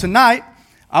Tonight,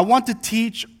 I want to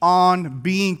teach on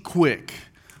being quick.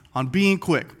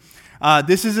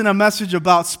 This isn't a message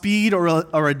about speed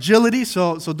or agility,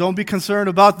 so don't be concerned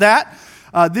about that.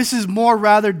 This is more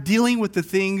rather dealing with the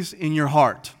things in your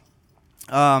heart.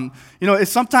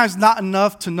 It's sometimes not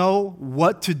enough to know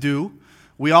what to do.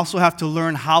 We also have to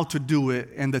learn how to do it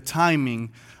and the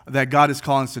timing that God is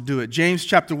calling us to do it. James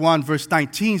chapter 1, verse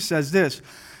 19 says this,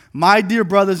 "My dear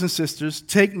brothers and sisters,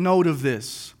 take note of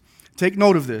this. Take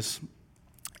note of this.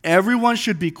 Everyone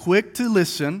should be quick to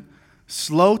listen,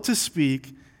 slow to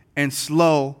speak, and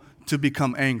slow to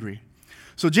become angry."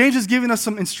 So James is giving us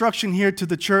some instruction here to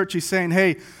the church. He's saying,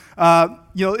 hey,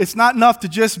 it's not enough to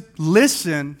just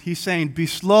listen. He's saying be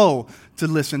slow to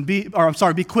listen. Be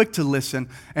quick to listen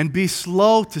and be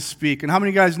slow to speak. And how many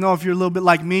of you guys know if you're a little bit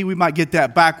like me, we might get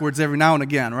that backwards every now and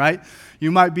again, right?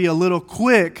 You might be a little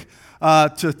quick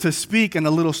to speak and a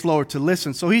little slower to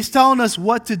listen. So he's telling us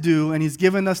what to do, and he's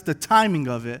giving us the timing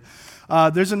of it.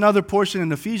 There's another portion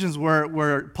in Ephesians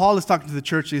where Paul is talking to the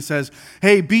church. He says,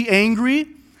 hey, be angry,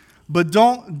 but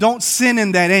don't sin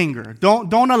in that anger.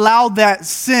 Don't allow that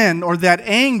sin or that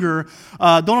anger,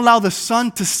 don't allow the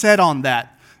sun to set on that.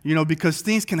 Because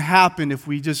things can happen if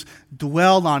we just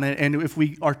dwell on it and if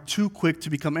we are too quick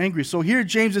to become angry. So here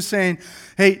James is saying,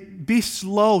 hey, be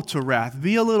slow to wrath.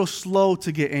 Be a little slow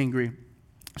to get angry.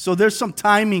 So there's some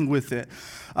timing with it.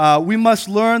 We must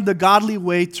learn the godly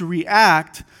way to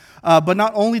react, but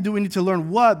not only do we need to learn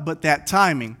what, but that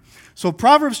timing. So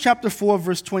Proverbs chapter 4,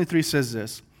 verse 23 says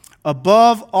this,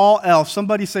 above all else,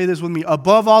 somebody say this with me,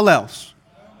 above all else,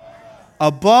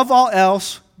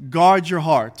 guard your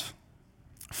heart.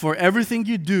 For everything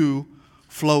you do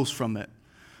flows from it.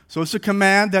 So it's a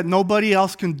command that nobody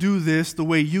else can do this the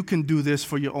way you can do this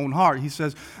for your own heart. He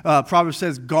says, Proverbs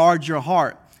says, guard your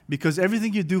heart, because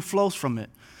everything you do flows from it.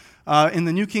 In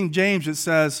the New King James, it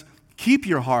says, keep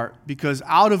your heart, because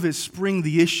out of it spring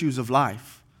the issues of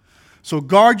life. So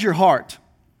guard your heart.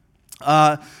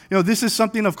 This is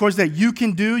something, of course, that you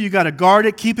can do. You got to guard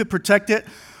it, keep it, protect it.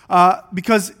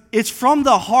 Because it's from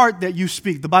the heart that you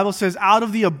speak. The Bible says, out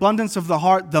of the abundance of the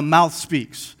heart, the mouth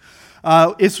speaks.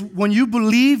 It's when you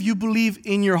believe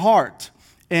in your heart.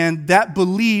 And that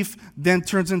belief then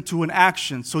turns into an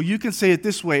action. So you can say it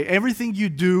this way. Everything you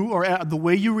do or the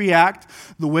way you react,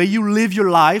 the way you live your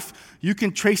life, you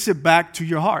can trace it back to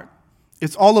your heart.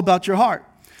 It's all about your heart.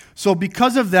 So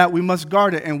because of that, we must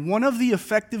guard it. And one of the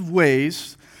effective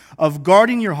ways of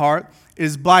guarding your heart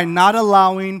is by not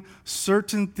allowing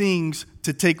certain things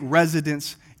to take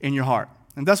residence in your heart.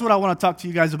 And that's what I want to talk to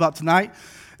you guys about tonight,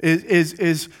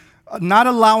 is not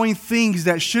allowing things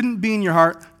that shouldn't be in your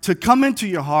heart to come into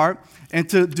your heart and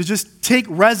to just take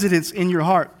residence in your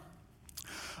heart.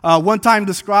 One time,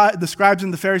 the scribes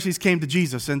and the Pharisees came to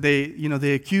Jesus, and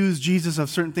they accused Jesus of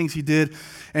certain things he did.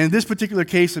 And in this particular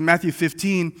case, in Matthew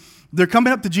 15, they're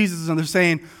coming up to Jesus and they're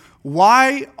saying,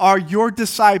 why are your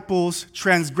disciples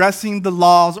transgressing the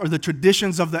laws or the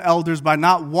traditions of the elders by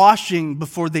not washing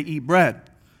before they eat bread?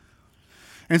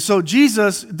 And so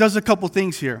Jesus does a couple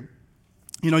things here.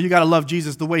 You got to love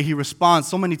Jesus, the way he responds.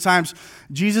 So many times,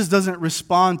 Jesus doesn't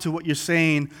respond to what you're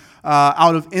saying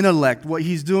out of intellect. What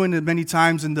he's doing many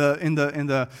times in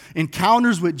the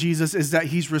encounters with Jesus is that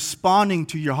he's responding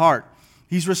to your heart.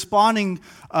 He's responding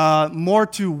more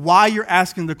to why you're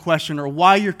asking the question or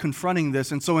why you're confronting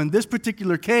this. And so in this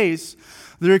particular case,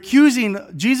 they're accusing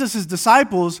Jesus'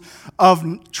 disciples of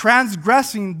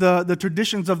transgressing the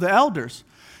traditions of the elders.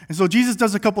 And so Jesus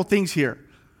does a couple things here.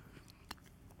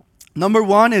 Number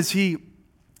one is he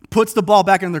puts the ball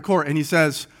back in their court and he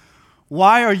says,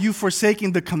 why are you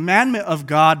forsaking the commandment of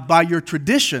God by your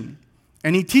tradition?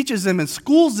 And he teaches them and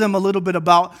schools them a little bit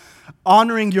about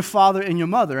honoring your father and your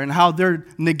mother and how they're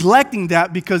neglecting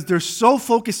that because they're so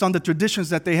focused on the traditions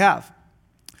that they have.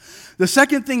 The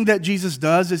second thing that Jesus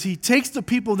does is he takes the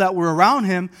people that were around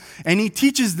him and he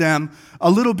teaches them a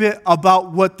little bit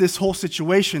about what this whole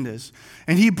situation is.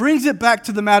 And he brings it back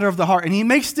to the matter of the heart. And he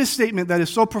makes this statement that is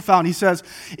so profound. He says,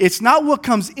 it's not what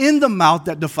comes in the mouth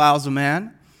that defiles a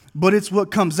man, but it's what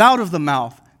comes out of the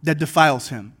mouth that defiles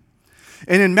him.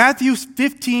 And in Matthew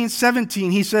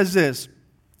 15:17, he says this,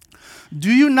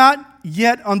 do you not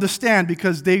yet understand?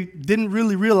 Because they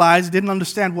didn't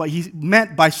understand what he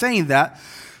meant by saying that.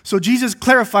 So Jesus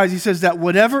clarifies, he says that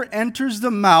whatever enters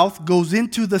the mouth goes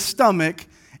into the stomach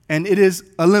and it is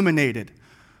eliminated.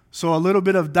 So a little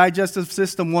bit of digestive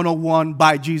system 101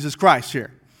 by Jesus Christ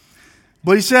here.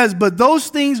 But he says, but those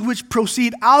things which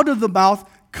proceed out of the mouth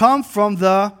come from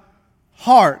the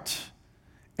heart.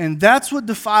 And that's what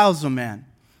defiles a man.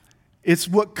 It's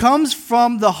what comes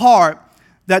from the heart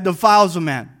that defiles a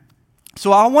man.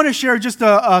 So I want to share just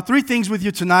three things with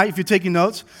you tonight, if you're taking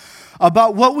notes,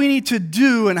 about what we need to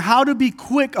do and how to be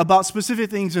quick about specific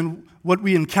things and what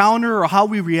we encounter or how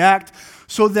we react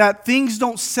so that things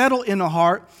don't settle in our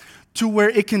heart to where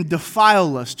it can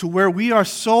defile us, to where we are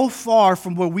so far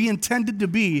from where we intended to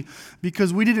be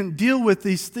because we didn't deal with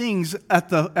these things at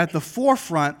the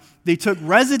forefront. They took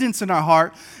residence in our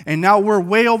heart, and now we're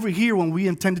way over here when we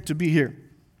intended to be here.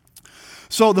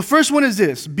 So the first one is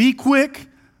this: be quick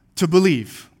to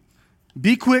believe.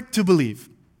 Be quick to believe.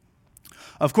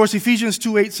 Of course, Ephesians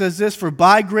 2:8 says this: for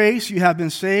by grace you have been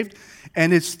saved,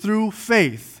 and it's through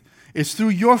faith. It's through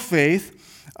your faith.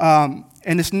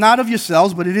 And it's not of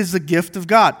yourselves, but it is the gift of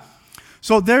God.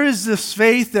 So there is this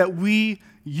faith that we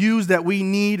use, that we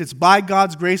need. It's by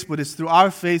God's grace, but it's through our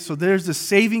faith. So there's the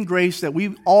saving grace that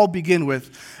we all begin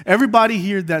with. Everybody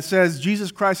here that says,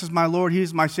 Jesus Christ is my Lord, He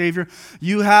is my Savior,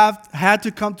 you have had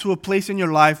to come to a place in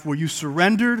your life where you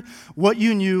surrendered what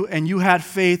you knew and you had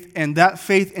faith, and that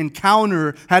faith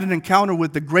had an encounter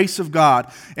with the grace of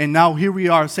God. And now here we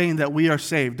are saying that we are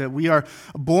saved, that we are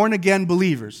born again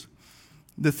believers.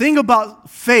 The thing about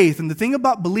faith and the thing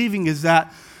about believing is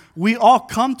that we all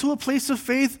come to a place of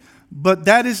faith, but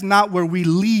that is not where we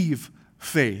leave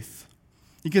faith.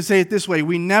 You can say it this way: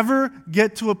 we never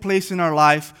get to a place in our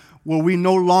life where we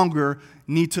no longer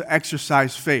need to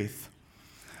exercise faith.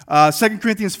 2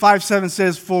 Corinthians 5:7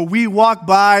 says, for we walk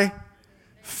by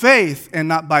faith and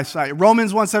not by sight.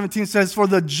 Romans 1:17 says, for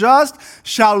the just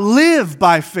shall live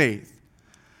by faith.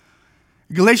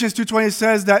 Galatians 2:20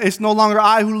 says that it's no longer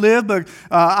I who live, but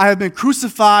I have been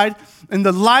crucified. In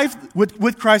the life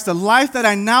with Christ, the life that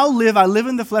I now live, I live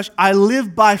in the flesh. I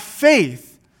live by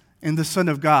faith in the Son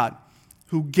of God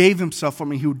who gave Himself for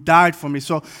me, who died for me.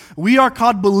 So we are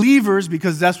called believers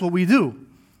because that's what we do.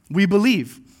 We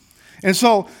believe. And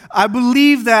so I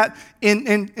believe that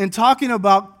in talking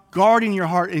about guarding your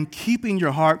heart and keeping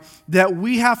your heart, that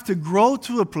we have to grow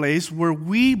to a place where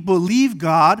we believe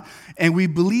God and we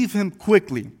believe Him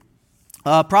quickly.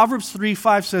 Proverbs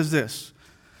 3:5 says this.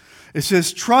 It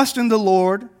says, trust in the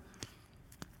Lord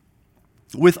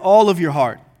with all of your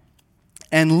heart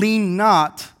and lean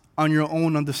not on your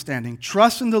own understanding.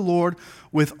 Trust in the Lord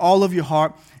with all of your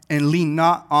heart and lean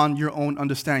not on your own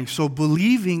understanding. So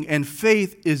believing and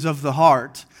faith is of the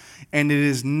heart, and it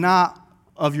is not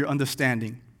of your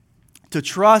understanding. To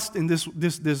trust, in this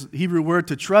Hebrew word,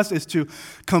 to trust is to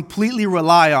completely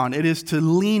rely on. It is to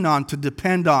lean on, to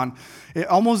depend on. It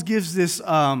almost gives this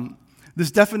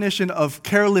definition of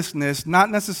carelessness, not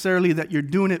necessarily that you're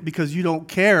doing it because you don't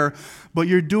care, but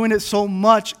you're doing it so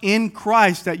much in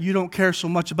Christ that you don't care so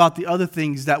much about the other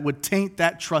things that would taint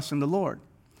that trust in the Lord.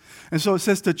 And so it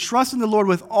says to trust in the Lord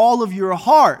with all of your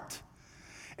heart.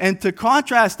 And to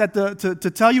contrast that, to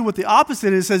tell you what the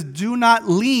opposite is, it says, do not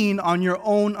lean on your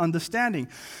own understanding.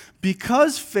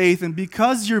 Because faith and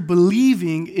because your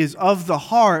believing is of the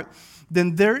heart,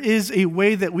 then there is a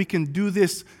way that we can do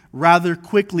this rather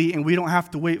quickly, and we don't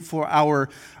have to wait for our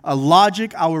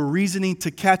logic, our reasoning to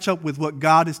catch up with what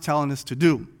God is telling us to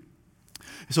do.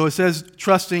 So it says,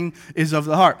 trusting is of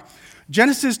the heart.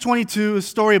 Genesis 22, a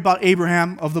story about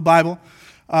Abraham of the Bible.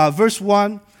 Verse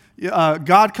 1.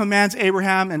 God commands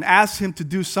Abraham and asks him to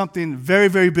do something very,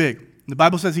 very big. The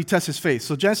Bible says he tests his faith.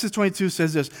 So Genesis 22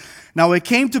 says this. Now it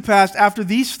came to pass after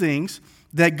these things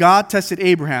that God tested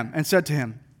Abraham and said to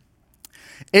him,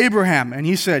 Abraham, and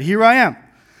he said, here I am.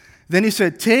 Then he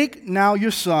said, take now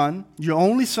your son, your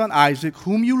only son Isaac,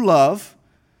 whom you love.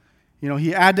 You know, he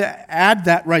had to add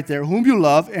that right there, whom you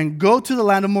love, and go to the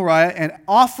land of Moriah and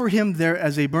offer him there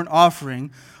as a burnt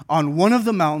offering on one of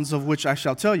the mountains of which I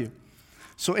shall tell you.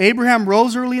 So Abraham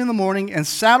rose early in the morning and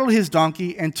saddled his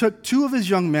donkey and took 2 of his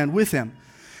young men with him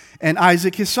and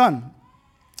Isaac his son.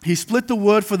 He split the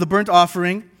wood for the burnt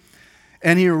offering,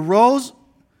 and he arose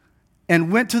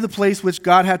and went to the place which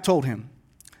God had told him.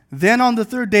 Then on the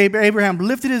 3rd day, Abraham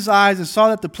lifted his eyes and saw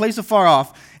that the place afar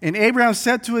off. And Abraham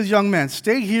said to his young men,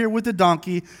 stay here with the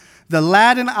donkey. The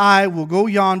lad and I will go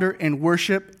yonder and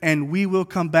worship, and we will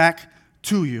come back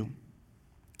to you.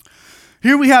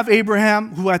 Here we have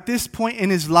Abraham, who at this point in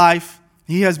his life,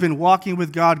 he has been walking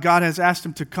with God. God has asked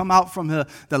him to come out from the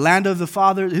land of his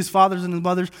fathers and his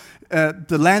mothers,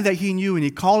 the land that he knew, and he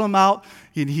called him out,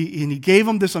 and he gave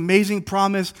him this amazing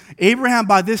promise. Abraham,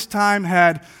 by this time,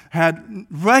 had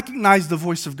recognized the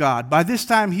voice of God. By this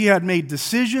time, he had made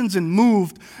decisions and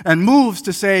moves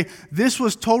to say, this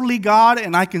was totally God,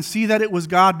 and I can see that it was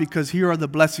God because here are the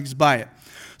blessings by it.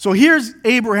 So here's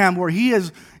Abraham, where he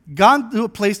has gone to a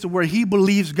place to where he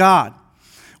believes God.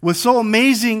 What's so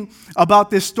amazing about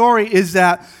this story is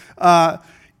that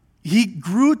he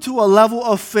grew to a level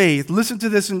of faith. Listen to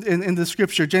this in the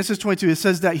scripture, Genesis 22. It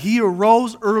says that he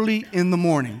arose early in the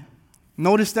morning.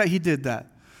 Notice that he did that.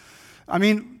 I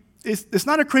mean, it's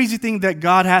not a crazy thing that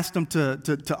God asked them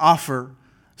to offer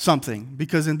something,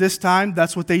 because in this time,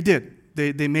 that's what they did.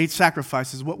 They made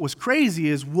sacrifices. What was crazy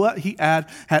is what he had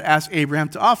asked Abraham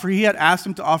to offer. He had asked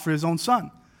him to offer his own son.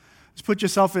 Just put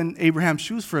yourself in Abraham's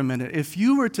shoes for a minute. If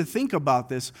you were to think about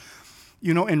this,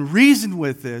 and reason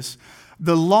with this,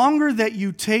 the longer that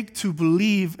you take to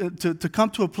believe, to come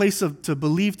to a place of to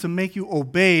believe, to make you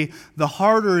obey, the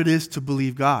harder it is to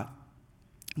believe God.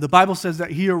 The Bible says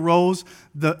that he arose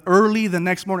early the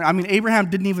next morning. I mean, Abraham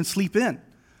didn't even sleep in.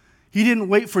 He didn't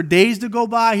wait for days to go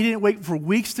by. He didn't wait for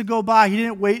weeks to go by. He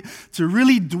didn't wait to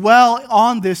really dwell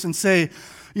on this and say,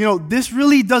 this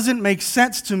really doesn't make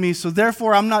sense to me, so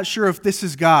therefore I'm not sure if this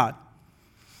is God.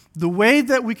 The way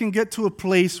that we can get to a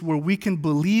place where we can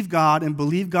believe God and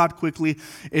believe God quickly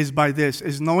is by this,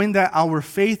 is knowing that our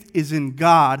faith is in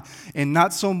God and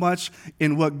not so much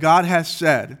in what God has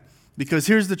said. Because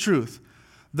here's the truth.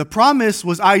 The promise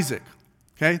was Isaac.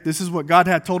 Okay, this is what God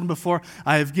had told him before.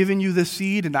 I have given you this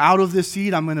seed, and out of this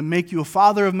seed, I'm going to make you a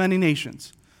father of many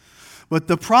nations. But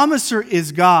the promiser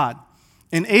is God.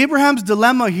 And Abraham's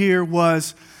dilemma here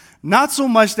was not so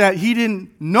much that he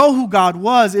didn't know who God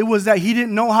was, it was that he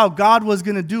didn't know how God was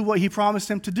going to do what he promised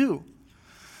him to do.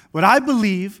 But I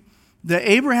believe that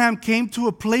Abraham came to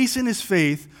a place in his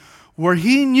faith where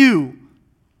he knew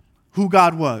who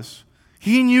God was.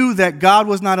 He knew that God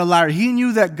was not a liar. He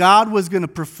knew that God was going to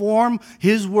perform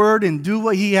his word and do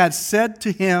what he had said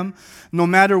to him no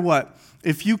matter what.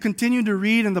 If you continue to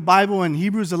read in the Bible in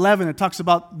Hebrews 11, it talks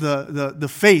about the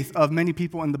faith of many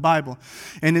people in the Bible.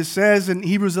 And it says in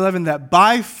Hebrews 11 that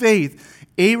by faith,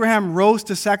 Abraham rose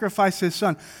to sacrifice his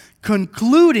son,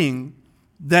 concluding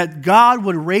that God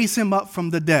would raise him up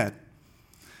from the dead.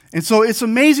 And so it's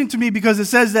amazing to me because it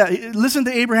says that, listen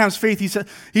to Abraham's faith.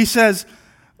 He says,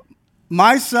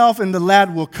 myself and the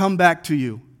lad will come back to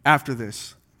you after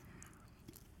this.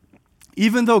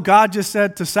 Even though God just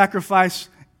said to sacrifice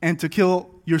and to kill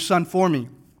your son for me,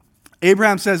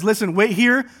 Abraham says, listen, wait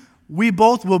here. We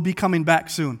both will be coming back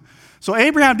soon. So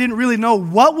Abraham didn't really know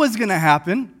what was going to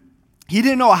happen. He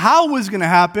didn't know how it was going to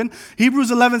happen.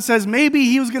 Hebrews 11 says maybe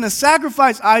he was going to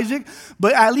sacrifice Isaac,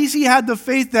 but at least he had the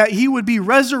faith that he would be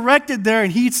resurrected there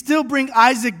and he'd still bring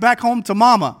Isaac back home to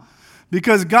mama.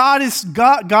 Because God is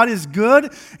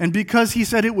good, and because he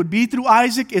said it would be through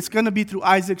Isaac, it's going to be through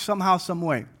Isaac somehow, some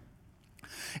way.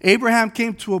 Abraham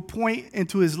came to a point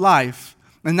into his life,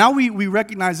 and now we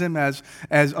recognize him as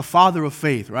a father of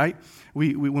faith, right?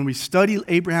 When we study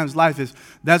Abraham's life,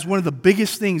 that's one of the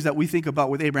biggest things that we think about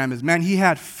with Abraham is, man, he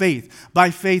had faith. By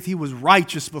faith, he was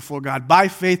righteous before God. By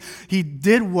faith, he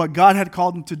did what God had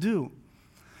called him to do.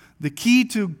 The key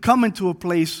to coming to a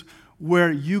place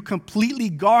where you completely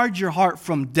guard your heart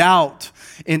from doubt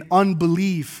and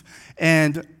unbelief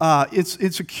and its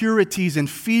insecurities and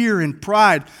fear and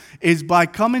pride is by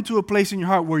coming to a place in your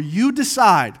heart where you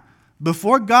decide,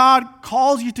 before God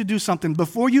calls you to do something,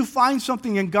 before you find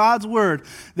something in God's word,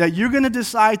 that you're going to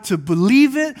decide to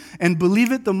believe it and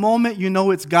believe it the moment you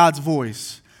know it's God's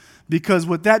voice. Because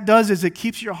what that does is it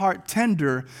keeps your heart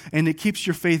tender and it keeps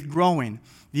your faith growing.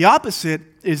 The opposite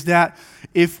is that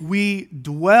if we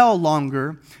dwell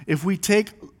longer, if we take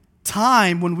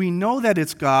time when we know that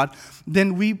it's God,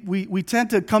 then we tend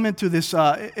to come into this,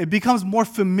 it becomes more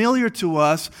familiar to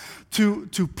us to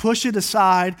push it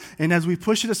aside. And as we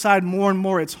push it aside more and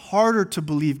more, it's harder to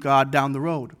believe God down the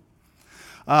road.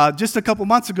 Just a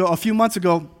few months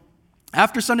ago,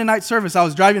 after Sunday night service, I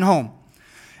was driving home.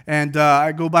 And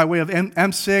I go by way of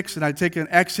M6, and I take an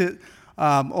exit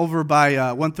over by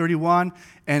 131.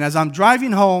 And as I'm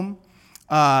driving home,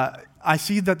 I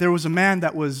see that there was a man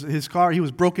that was, his car, he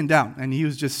was broken down, and he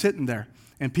was just sitting there,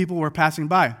 and people were passing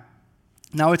by.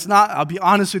 Now, it's not, I'll be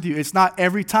honest with you, it's not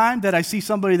every time that I see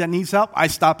somebody that needs help, I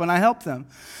stop and I help them.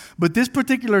 But this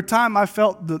particular time, I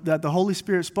felt that the Holy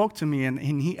Spirit spoke to me, and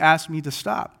he asked me to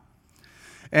stop.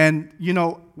 And,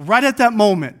 right at that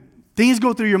moment, things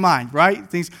go through your mind, right?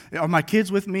 Are my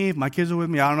kids with me? If my kids are with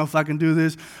me, I don't know if I can do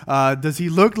this. Does he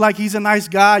look like he's a nice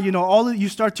guy? All that you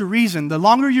start to reason. The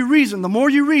longer you reason, the more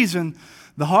you reason,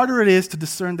 the harder it is to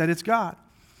discern that it's God.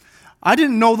 I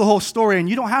didn't know the whole story, and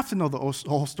you don't have to know the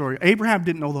whole story. Abraham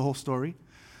didn't know the whole story,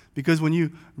 because when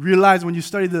you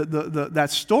study that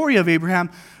story of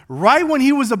Abraham, right when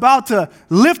he was about to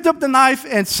lift up the knife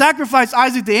and sacrifice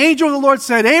Isaac, the angel of the Lord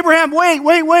said, Abraham,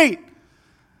 wait.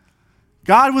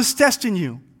 God was testing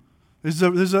you. There's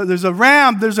a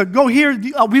ram. Go here.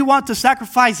 We want to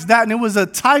sacrifice that. And it was a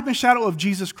type and shadow of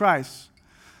Jesus Christ.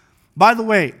 By the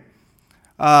way,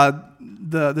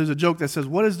 there's a joke that says,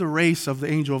 what is the race of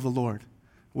the angel of the Lord?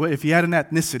 If he had an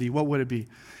ethnicity, what would it be?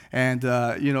 And,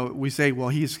 we say, well,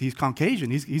 he's Caucasian.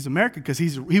 He's American because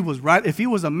he was right. If he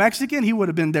was a Mexican, he would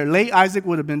have been there late. Isaac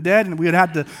would have been dead, and we would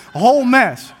have had the whole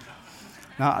mess.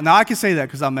 Now I can say that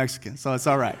because I'm Mexican, so it's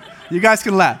all right. You guys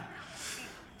can laugh.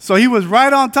 So he was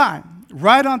right on time,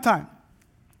 right on time.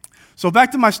 So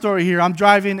back to my story here. I'm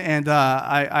driving, and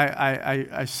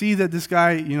I see that this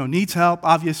guy, needs help,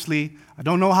 obviously. I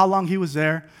don't know how long he was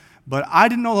there, but I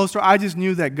didn't know the whole story. I just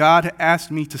knew that God had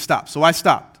asked me to stop, so I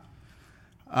stopped.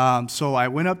 So I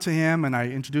went up to him, and I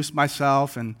introduced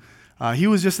myself, and he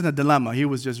was just in a dilemma. He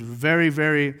was just very,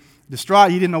 very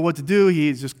distraught. He didn't know what to do.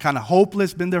 He's just kind of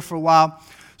hopeless, been there for a while.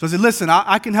 So I said, listen,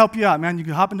 I can help you out, man. You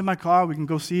can hop into my car. We can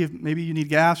go see if maybe you need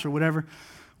gas or whatever.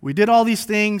 We did all these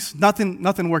things.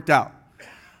 Nothing worked out.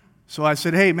 So I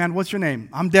said, hey, man, what's your name?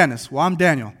 I'm Dennis. Well, I'm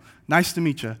Daniel. Nice to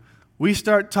meet you. We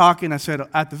start talking. I said,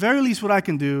 at the very least, what I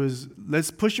can do is let's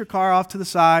push your car off to the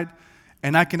side,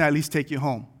 and I can at least take you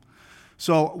home.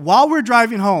 So while we're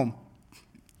driving home,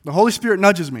 the Holy Spirit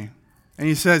nudges me, and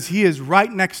he says, he is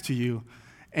right next to you,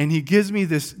 and he gives me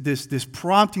this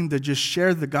prompting to just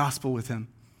share the gospel with him.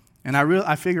 And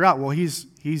I figure out, well,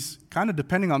 he's kind of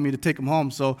depending on me to take him home,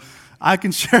 so I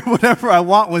can share whatever I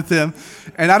want with him,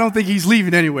 and I don't think he's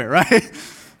leaving anywhere, right?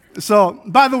 So,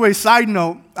 by the way, side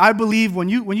note, I believe when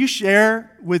you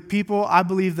share with people, I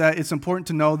believe that it's important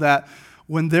to know that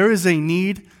when there is a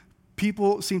need,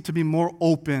 people seem to be more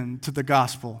open to the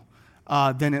gospel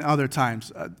than in other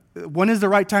times. When is the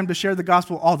right time to share the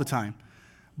gospel? All the time.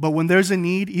 But when there's a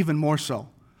need, even more so.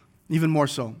 Even more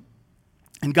so.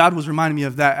 And God was reminding me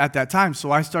of that at that time.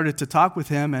 So I started to talk with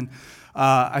him, and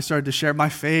I started to share my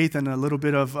faith and a little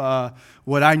bit of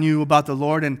what I knew about the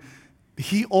Lord. And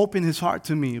he opened his heart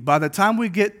to me. By the time we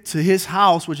get to his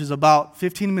house, which is about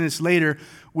 15 minutes later,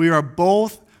 we are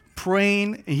both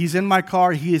praying. He's in my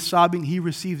car. He is sobbing. He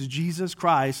receives Jesus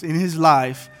Christ in his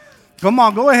life. Come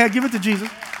on, go ahead. Give it to Jesus.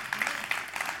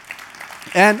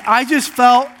 And I just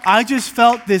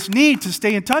felt this need to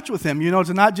stay in touch with him,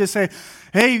 to not just say,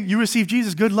 hey, you received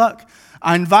Jesus, good luck.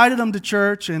 I invited him to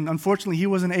church, and unfortunately, he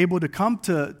wasn't able to come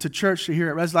to church here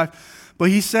at Res Life. But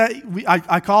he said,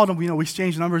 I called him, we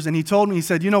exchanged numbers, and he told me, he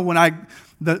said, when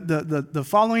the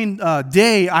following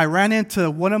day, I ran into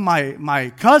one of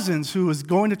my cousins who was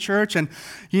going to church, and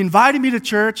he invited me to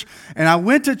church, and I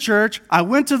went to church, I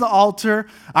went to the altar,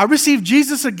 I received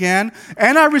Jesus again,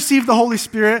 and I received the Holy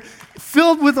Spirit,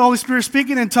 filled with the Holy Spirit,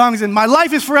 speaking in tongues, and my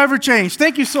life is forever changed.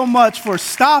 Thank you so much for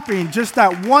stopping just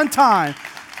that one time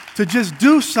to just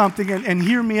do something and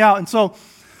hear me out. And so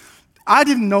I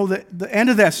didn't know the end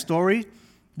of that story.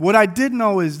 What I did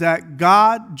know is that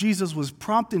Jesus was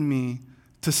prompting me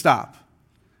to stop.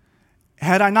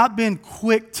 Had I not been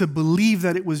quick to believe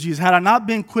that it was Jesus, had I not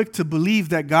been quick to believe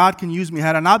that God can use me,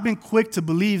 had I not been quick to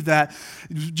believe that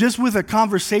just with a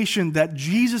conversation that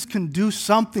Jesus can do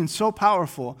something so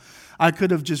powerful, I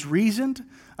could have just reasoned,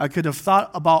 I could have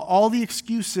thought about all the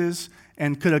excuses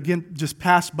and could again just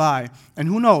pass by. And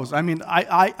who knows? I mean,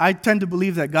 I tend to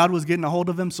believe that God was getting a hold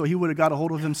of him, so he would have got a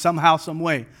hold of him somehow, some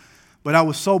way. But I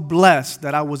was so blessed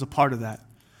that I was a part of that.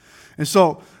 And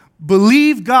so,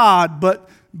 believe God, but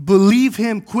believe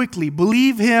him quickly.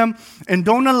 Believe him and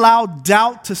don't allow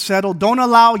doubt to settle. Don't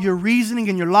allow your reasoning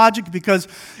and your logic, because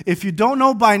if you don't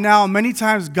know by now, many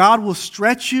times God will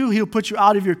stretch you. He'll put you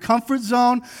out of your comfort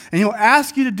zone, and he'll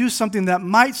ask you to do something that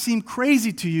might seem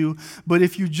crazy to you. But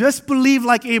if you just believe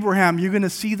like Abraham, you're going to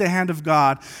see the hand of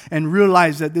God and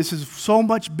realize that this is so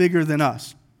much bigger than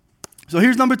us. So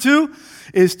here's number 2,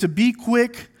 is to be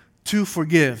quick to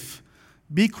forgive.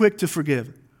 Be quick to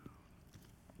forgive.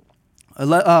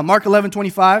 Mark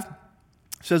 11:25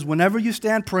 says, whenever you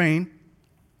stand praying,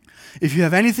 if you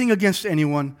have anything against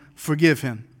anyone, forgive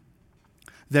him,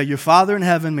 that your Father in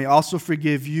heaven may also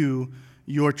forgive you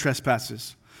your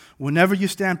trespasses. Whenever you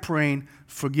stand praying,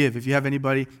 forgive if you have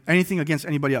anything against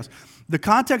anybody else. The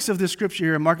context of this scripture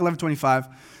here in Mark 11:25,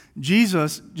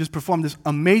 Jesus just performed this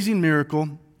amazing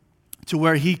miracle to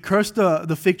where he cursed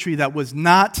the fig tree that was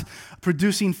not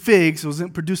producing figs, it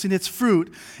wasn't producing its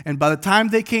fruit, and by the time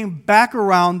they came back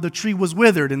around, the tree was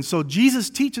withered. And so Jesus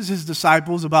teaches his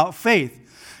disciples about faith.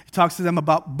 He talks to them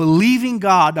about believing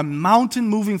God, a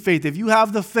mountain-moving faith. If you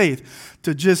have the faith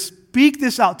to just speak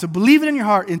this out, to believe it in your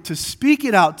heart, and to speak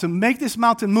it out, to make this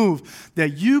mountain move,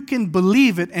 that you can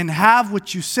believe it and have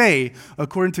what you say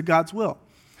according to God's will.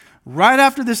 Right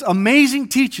after this amazing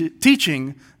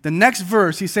teaching, the next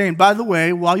verse, he's saying, by the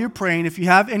way, while you're praying, if you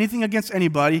have anything against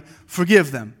anybody,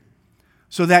 forgive them,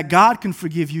 so that God can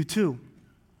forgive you too.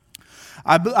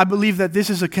 I believe that this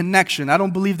is a connection. I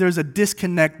don't believe there's a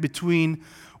disconnect between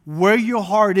where your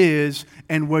heart is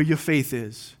and where your faith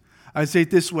is. I say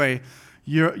it this way.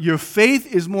 Your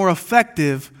faith is more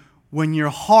effective when your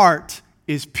heart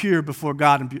is pure before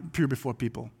God and pure before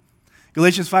people.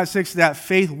 Galatians 5:6, that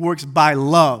faith works by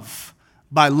love.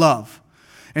 By love.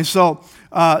 And so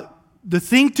the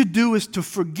thing to do is to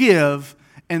forgive,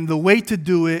 and the way to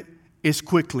do it is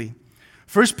quickly.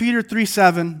 1 Peter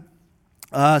 3:7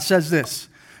 says this.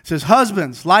 It says,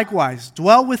 husbands, likewise,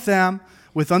 dwell with them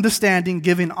with understanding,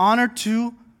 giving honor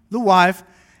to the wife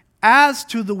as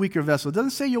to the weaker vessel. It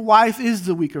doesn't say your wife is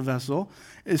the weaker vessel.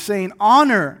 It's saying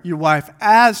honor your wife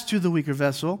as to the weaker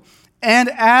vessel, and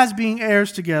as being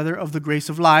heirs together of the grace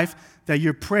of life, that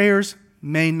your prayers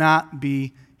may not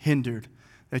be hindered.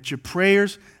 That your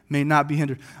prayers may not be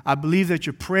hindered. I believe that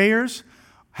your prayers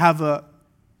have a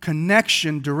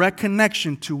connection, direct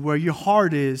connection to where your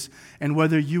heart is and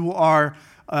whether you are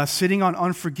sitting on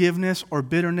unforgiveness or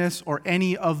bitterness or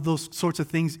any of those sorts of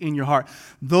things in your heart.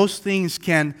 Those things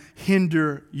can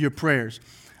hinder your prayers.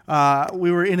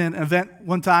 We were in an event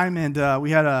one time, and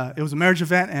it was a marriage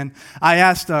event, and I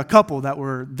asked a couple that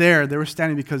were there, they were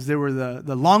standing because they were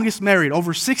the longest married,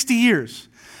 over 60 years.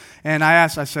 And I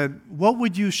said, what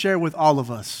would you share with all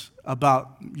of us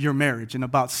about your marriage and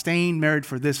about staying married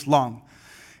for this long?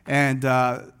 And,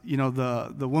 the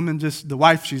woman the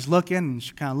wife, she's looking, and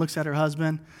she kind of looks at her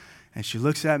husband, and she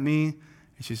looks at me,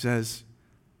 and she says,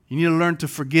 you need to learn to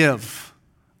forgive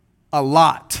a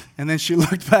lot. And then she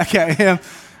looked back at him,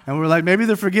 and we're like, maybe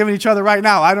they're forgiving each other right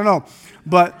now. I don't know.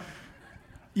 But,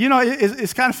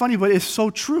 it's kind of funny, but it's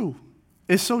so true.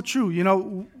 It's so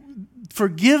true.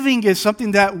 Forgiving is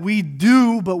something that we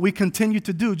do, but we continue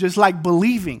to do, just like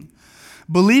believing.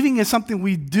 Believing is something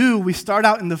we do. We start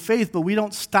out in the faith, but we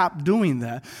don't stop doing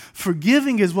that.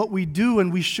 Forgiving is what we do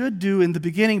and we should do in the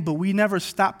beginning, but we never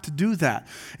stop to do that.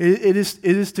 It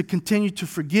is to continue to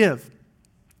forgive.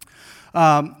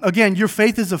 Again, your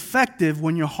faith is effective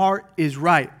when your heart is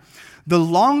right. The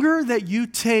longer that you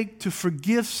take to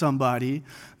forgive somebody,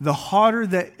 the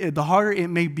harder it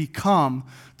may become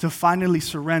to finally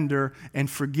surrender and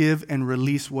forgive and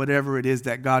release whatever it is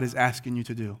that God is asking you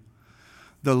to do.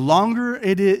 The longer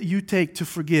you take to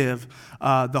forgive,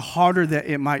 the harder that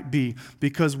it might be.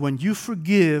 Because when you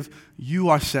forgive, you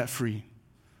are set free.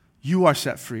 You are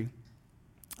set free.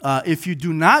 If you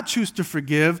do not choose to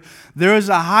forgive, there is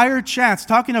a higher chance,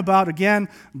 talking about, again,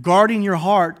 guarding your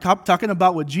heart, talking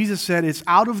about what Jesus said, it's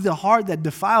out of the heart that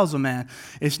defiles a man.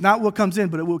 It's not what comes in,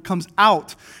 but what comes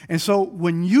out. And so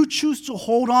when you choose to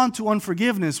hold on to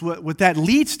unforgiveness, what that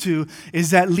leads to is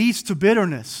that leads to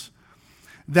bitterness.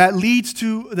 That leads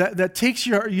to, that takes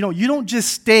you don't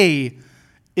just stay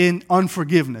in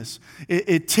unforgiveness.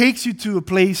 It takes you to a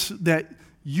place that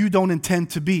you don't intend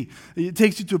to be. It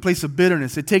takes you to a place of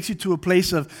bitterness. It takes you to a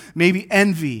place of maybe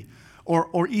envy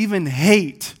or even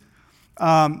hate.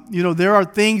 There are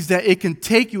things that it can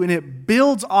take you and it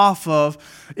builds off of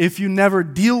if you never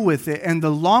deal with it. And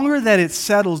the longer that it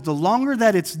settles, the longer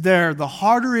that it's there, the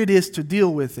harder it is to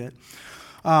deal with it.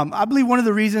 I believe one of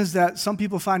the reasons that some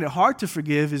people find it hard to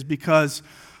forgive is because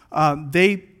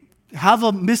they have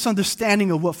a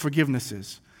misunderstanding of what forgiveness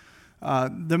is.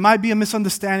 There might be a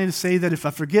misunderstanding to say that if I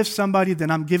forgive somebody,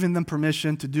 then I'm giving them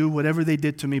permission to do whatever they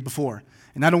did to me before.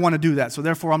 And I don't want to do that, so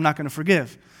therefore I'm not going to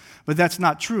forgive. But that's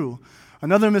not true.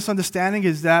 Another misunderstanding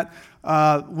is that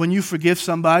when you forgive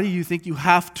somebody, you think you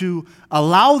have to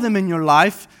allow them in your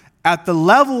life at the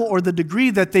level or the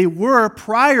degree that they were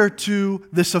prior to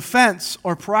this offense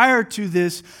or prior to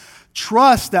this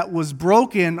trust that was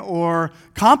broken or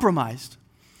compromised.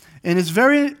 And it's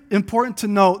very important to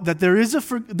note that there is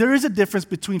a difference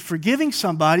between forgiving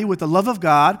somebody with the love of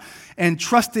God and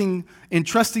trusting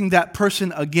that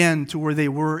person again to where they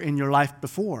were in your life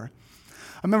before.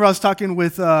 I remember I was talking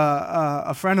with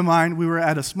a friend of mine. We were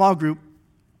at a small group,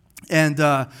 and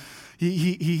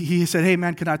he said, hey,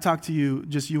 man, can I talk to you,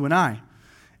 just you and I?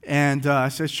 And I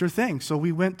said, sure thing. So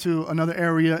we went to another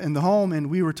area in the home, and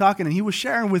we were talking, and he was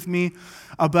sharing with me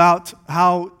about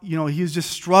how, he was just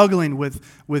struggling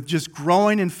with just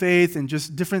growing in faith and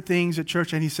just different things at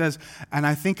church. And he says, and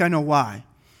I think I know why.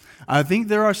 I think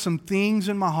there are some things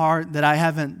in my heart that I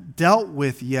haven't dealt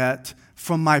with yet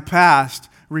from my past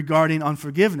regarding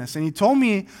unforgiveness. And he told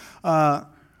me about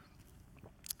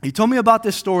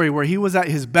this story where he was at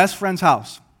his best friend's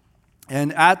house.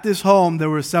 And at this home, there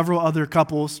were several other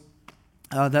couples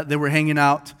that they were hanging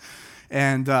out.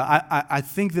 And I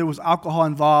think there was alcohol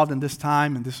involved in this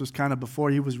time, and this was kind of before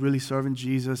he was really serving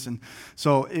Jesus. And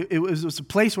so it was a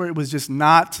place where it was just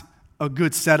not a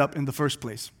good setup in the first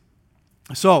place.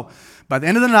 So by the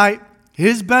end of the night,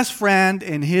 his best friend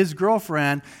and his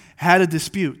girlfriend had a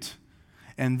dispute.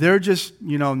 And they're just,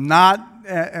 not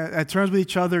at terms with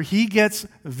each other. He gets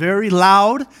very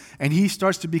loud and he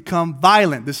starts to become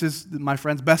violent. This is my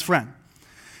friend's best friend.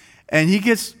 And he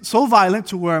gets so violent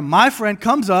to where my friend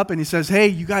comes up and he says, hey,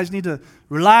 you guys need to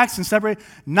relax and separate,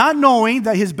 not knowing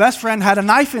that his best friend had a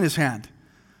knife in his hand.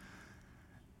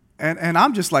 And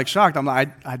I'm just like shocked. I'm like,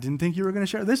 I didn't think you were going to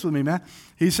share this with me, man.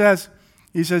 He says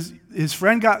his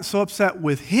friend got so upset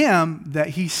with him that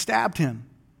he stabbed him.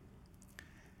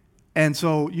 And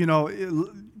so,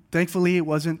 thankfully it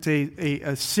wasn't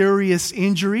a serious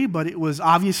injury, but it was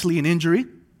obviously an injury.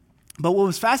 But what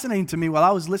was fascinating to me while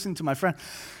I was listening to my friend,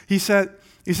 he said,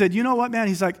 you know what, man?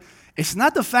 He's like, it's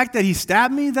not the fact that he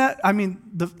stabbed me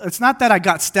it's not that I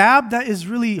got stabbed that is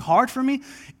really hard for me.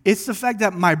 It's the fact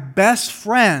that my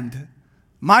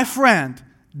friend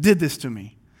did this to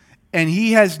me. And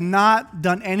he has not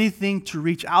done anything to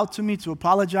reach out to me, to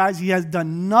apologize. He has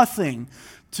done nothing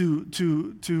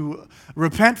to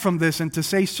repent from this and to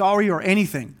say sorry or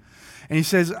anything. And he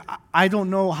says, I don't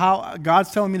know how,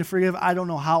 God's telling me to forgive. I don't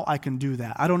know how I can do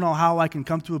that. I don't know how I can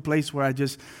come to a place where I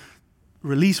just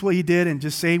release what he did and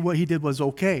just say what he did was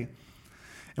okay.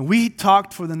 And we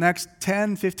talked for the next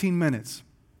 10, 15 minutes.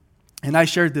 And I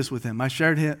shared this with him. I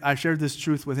shared this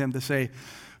truth with him to say,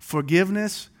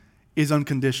 forgiveness is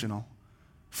unconditional.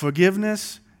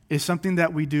 Forgiveness is something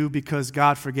that we do because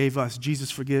God forgave us. Jesus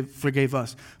forgave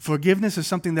us. Forgiveness is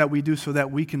something that we do so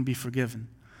that we can be forgiven.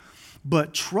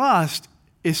 But trust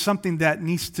is something that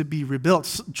needs to be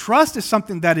rebuilt. Trust is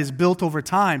something that is built over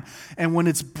time. And when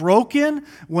it's broken,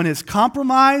 when it's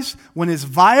compromised, when it's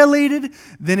violated,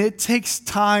 then it takes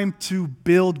time to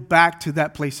build back to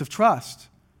that place of trust.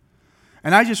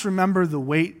 And I just remember the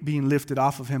weight being lifted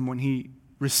off of him when he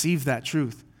received that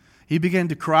truth. He began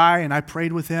to cry, and I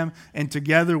prayed with him, and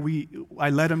together I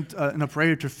led him in a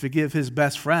prayer to forgive his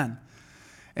best friend.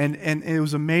 And it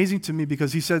was amazing to me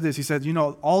because he said this. He said,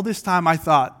 all this time I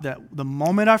thought that the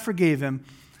moment I forgave him,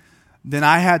 then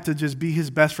I had to just be his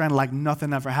best friend like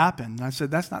nothing ever happened. And I said,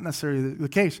 that's not necessarily the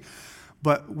case.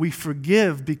 But we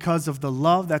forgive because of the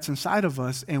love that's inside of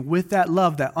us. And with that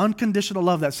love, that unconditional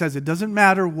love that says it doesn't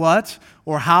matter what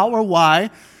or how or why,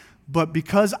 but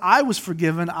because I was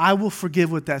forgiven, I will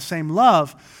forgive with that same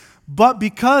love. But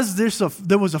because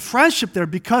there was a friendship there,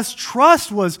 because trust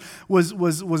was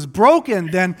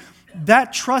broken, then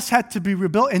that trust had to be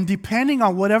rebuilt. And depending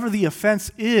on whatever the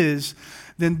offense is,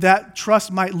 then that trust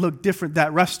might look different.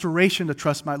 That restoration of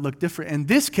trust might look different. In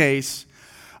this case,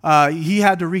 he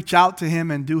had to reach out to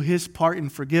him and do his part in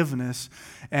forgiveness.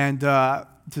 And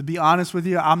to be honest with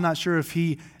you, I'm not sure if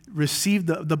he received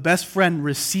the best friend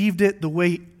received it the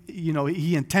way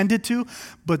he intended to,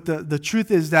 but the truth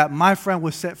is that my friend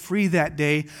was set free that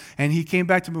day, and he came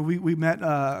back to me. We met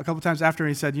a couple times after, and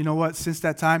he said, you know what, since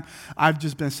that time, I've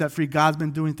just been set free. God's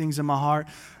been doing things in my heart,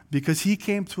 because he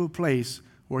came to a place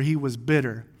where he was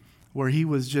bitter, where he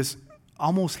was just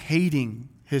almost hating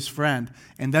his friend,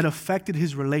 and that affected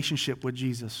his relationship with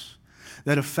Jesus.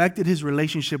 That affected his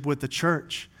relationship with the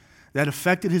church. That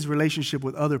affected his relationship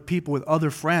with other people, with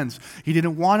other friends. He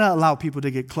didn't want to allow people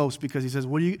to get close because he says,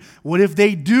 what if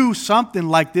they do something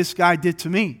like this guy did to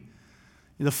me?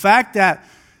 The fact that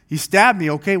he stabbed me,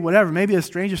 okay, whatever, maybe a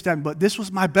stranger stabbed me, but this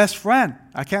was my best friend.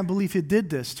 I can't believe he did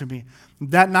this to me.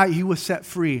 That night he was set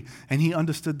free, and he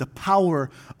understood the power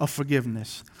of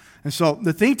forgiveness. And so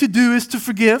the thing to do is to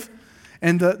forgive,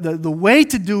 and the way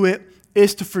to do it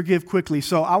is to forgive quickly.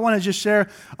 So I want to just share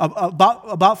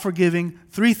about forgiving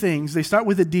 3 things. They start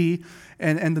with a D,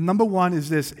 and the number one is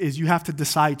this, is you have to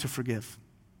decide to forgive.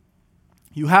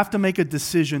 You have to make a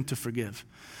decision to forgive.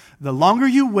 The longer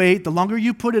you wait, the longer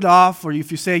you put it off, or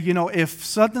if you say,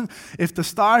 if the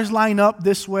stars line up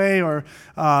this way, or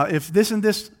if this and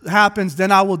this happens,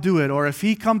 then I will do it. Or if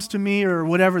he comes to me or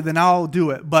whatever, then I'll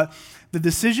do it. But the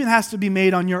decision has to be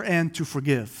made on your end to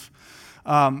forgive.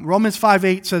 Romans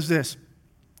 5:8 says this,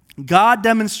 God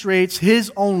demonstrates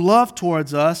his own love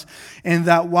towards us in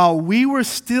that while we were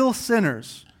still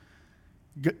sinners,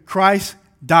 Christ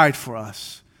died for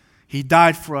us. He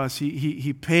died for us.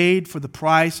 He paid for the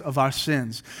price of our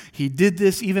sins. He did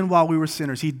this even while we were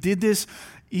sinners. He did this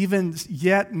even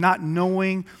yet not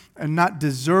knowing and not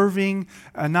deserving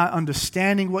and not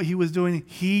understanding what he was doing.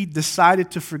 He decided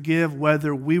to forgive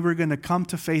whether we were going to come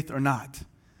to faith or not.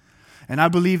 And I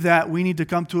believe that we need to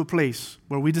come to a place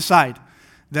where we decide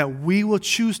that we will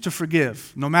choose to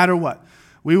forgive no matter what.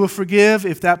 We will forgive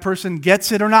if that person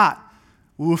gets it or not.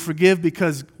 We will forgive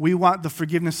because we want the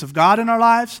forgiveness of God in our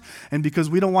lives, and because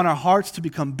we don't want our hearts to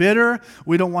become bitter.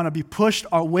 We don't want to be pushed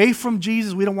away from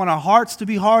Jesus. We don't want our hearts to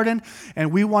be hardened,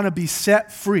 and we want to be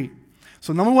set free.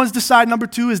 So number one is decide. Number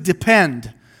two is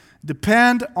depend.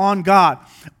 Depend on God.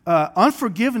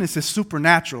 Unforgiveness is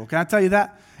supernatural. Can I tell you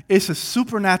that? It's a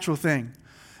supernatural thing.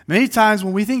 Many times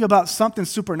when we think about something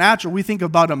supernatural, we think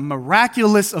about a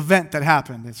miraculous event that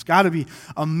happened. It's got to be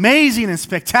amazing and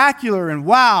spectacular and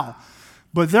wow.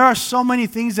 But there are so many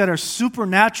things that are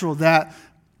supernatural that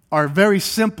are very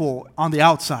simple on the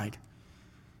outside.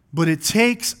 But it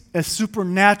takes a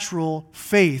supernatural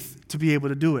faith to be able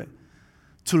to do it.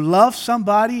 To love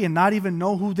somebody and not even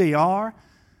know who they are,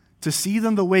 to see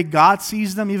them the way God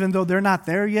sees them even though they're not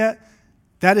there yet,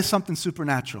 that is something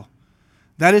supernatural.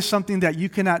 That is something that you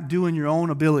cannot do in your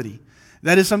own ability.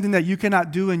 That is something that you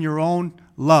cannot do in your own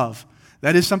love.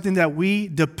 That is something that we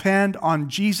depend on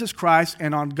Jesus Christ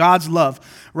and on God's love.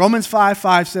 Romans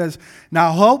 5:5 says,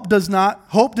 "Now hope does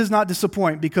not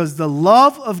disappoint, because the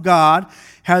love of God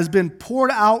has been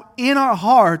poured out in our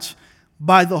hearts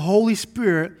by the Holy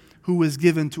Spirit who is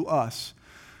given to us."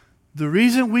 The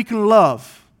reason we can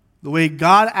love the way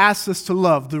God asks us to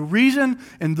love, the reason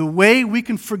and the way we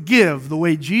can forgive, the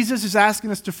way Jesus is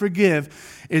asking us to forgive,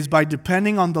 is by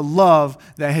depending on the love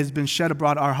that has been shed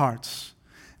abroad our hearts.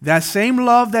 That same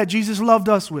love that Jesus loved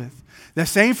us with, that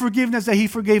same forgiveness that He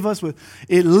forgave us with,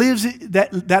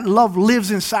 that love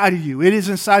lives inside of you. It is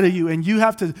inside of you, and you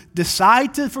have to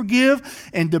decide to forgive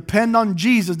and depend on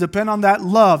Jesus, depend on that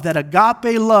love, that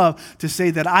agape love, to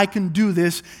say that I can do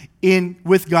this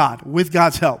with God, with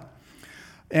God's help.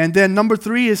 And then number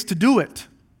 3 is to do it.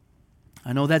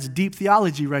 I know that's deep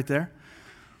theology right there,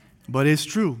 but it's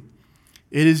true.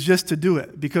 It is just to do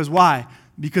it. Because why?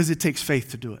 Because it takes faith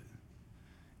to do it.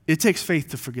 It takes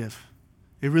faith to forgive.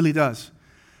 It really does.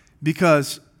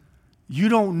 Because you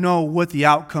don't know what the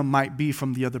outcome might be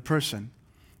from the other person.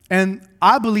 And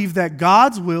I believe that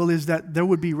God's will is that there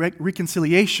would be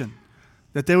reconciliation,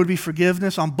 that there would be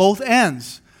forgiveness on both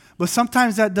ends. But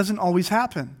sometimes that doesn't always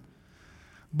happen.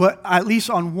 But at least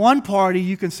on one party,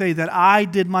 you can say that I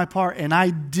did my part and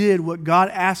I did what God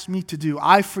asked me to do.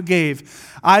 I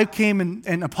forgave. I came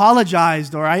and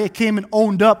apologized, or I came and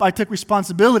owned up. I took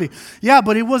responsibility. Yeah,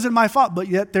 but it wasn't my fault. But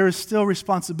yet there is still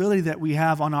responsibility that we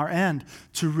have on our end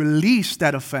to release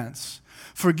that offense.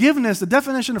 Forgiveness, the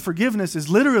definition of forgiveness is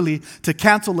literally to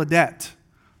cancel a debt.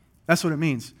 That's what it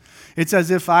means. It's as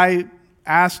if I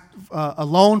asked a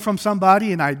loan from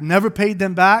somebody and I never paid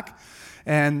them back.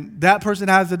 And that person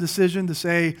has the decision to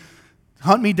say,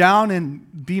 hunt me down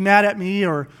and be mad at me,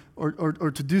 or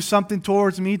to do something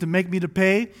towards me to make me to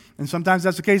pay. And sometimes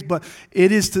that's the case. But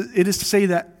it is to say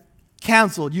that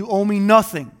canceled. You owe me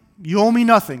nothing. You owe me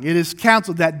nothing. It is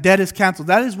canceled. That debt is canceled.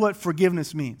 That is what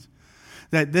forgiveness means.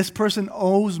 That this person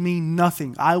owes me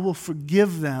nothing. I will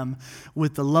forgive them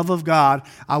with the love of God.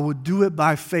 I will do it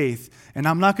by faith. And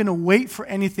I'm not going to wait for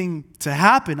anything to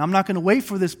happen. I'm not going to wait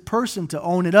for this person to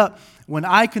own it up. When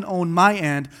I can own my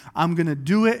end, I'm going to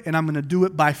do it, and I'm going to do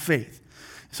it by faith.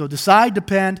 So decide,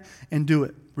 depend, and do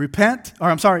it.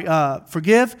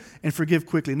 Forgive and forgive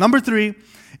quickly. Number 3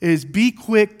 is be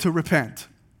quick to repent.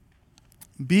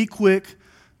 Be quick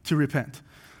to repent.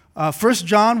 1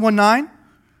 John 1:9.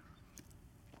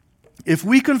 If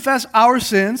we confess our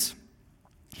sins,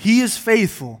 He is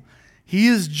faithful. He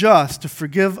is just to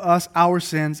forgive us our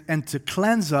sins and to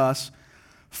cleanse us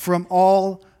from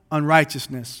all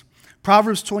unrighteousness.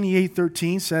 Proverbs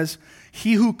 28:13 says,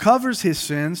 "He who covers his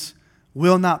sins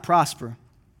will not prosper,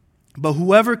 but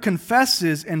whoever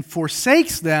confesses and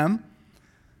forsakes them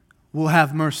will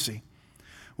have mercy."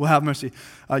 Will have mercy.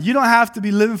 You don't have to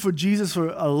be living for Jesus for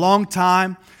a long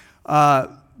time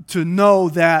to know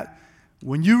that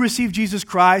when you receive Jesus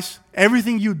Christ,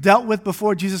 everything you dealt with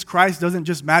before Jesus Christ doesn't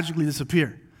just magically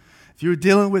disappear. If you're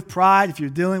dealing with pride, if you're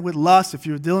dealing with lust, if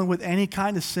you're dealing with any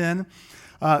kind of sin,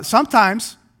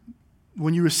 sometimes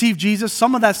when you receive Jesus,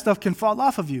 some of that stuff can fall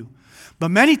off of you.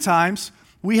 But many times,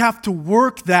 we have to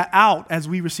work that out as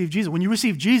we receive Jesus. When you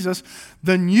receive Jesus,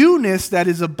 the newness that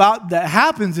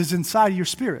happens is inside your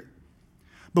spirit.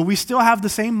 But we still have the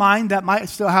same mind that might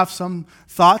still have some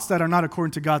thoughts that are not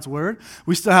according to God's word.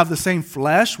 We still have the same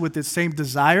flesh with its same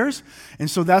desires. And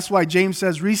so that's why James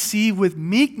says, receive with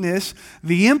meekness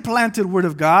the implanted word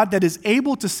of God that is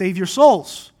able to save your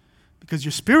souls. Because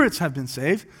your spirits have been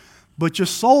saved, but your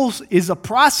souls is a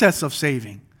process of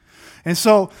saving. And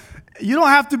so you don't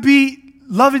have to be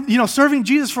serving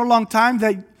Jesus for a long time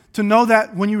to know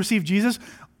that when you receive Jesus,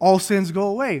 all sins go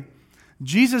away.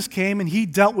 Jesus came and He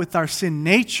dealt with our sin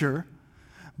nature,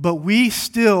 but we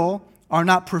still are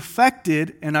not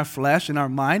perfected in our flesh, in our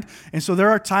mind. And so there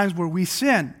are times where we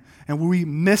sin and where we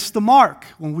miss the mark,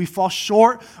 when we fall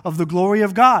short of the glory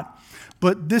of God.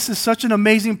 But this is such an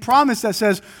amazing promise that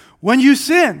says, when you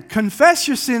sin, confess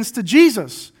your sins to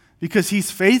Jesus. because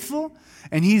he's faithful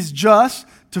and he's just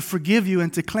to forgive you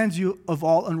and to cleanse you of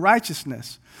all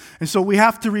unrighteousness. And so we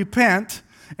have to repent,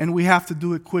 and we have to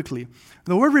do it quickly.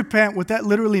 The word repent, what that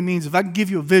literally means, if I can give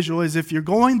you a visual, is if you're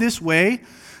going this way,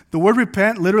 the word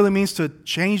repent literally means to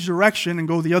change direction and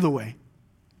go the other way.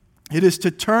 It is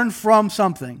to turn from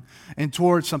something and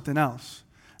towards something else.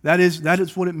 That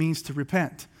is what it means to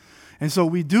repent. And so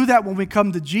we do that when we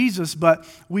come to Jesus, but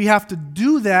we have to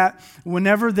do that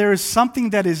whenever there is something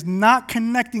that is not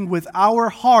connecting with our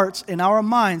hearts and our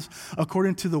minds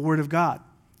according to the Word of God,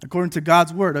 according to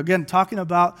God's Word. Again, talking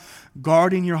about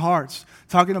guarding your hearts,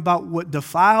 talking about what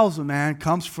defiles a man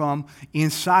comes from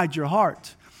inside your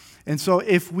heart. And so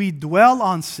if we dwell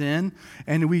on sin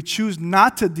and we choose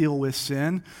not to deal with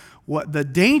sin, what the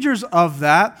dangers of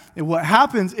that and what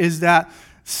happens is that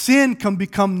sin can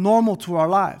become normal to our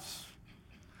lives.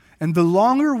 And the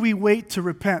longer we wait to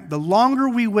repent, the longer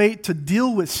we wait to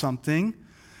deal with something,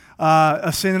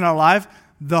 a sin in our life,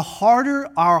 the harder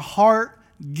our heart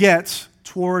gets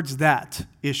towards that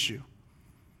issue.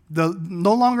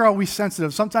 No longer are we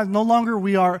sensitive. Sometimes no longer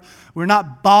we're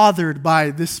not bothered by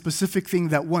this specific thing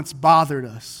that once bothered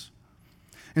us.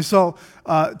 And so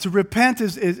to repent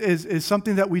is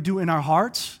something that we do in our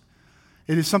hearts.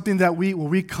 It is something that when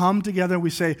we come together, we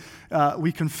say,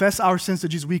 we confess our sins to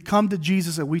Jesus. We come to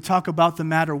Jesus and we talk about the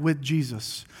matter with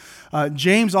Jesus.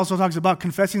 James also talks about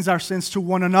confessing our sins to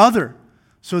one another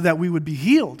so that we would be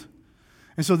healed.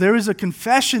 And so there is a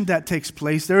confession that takes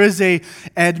place. There is a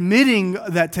admitting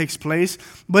that takes place.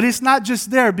 But it's not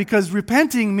just there, because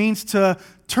repenting means to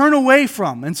turn away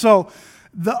from. And so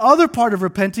the other part of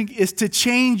repenting is to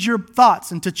change your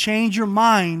thoughts and to change your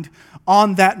mind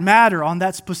on that matter, on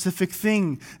that specific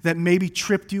thing that maybe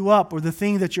tripped you up, or the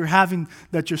thing that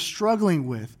you're struggling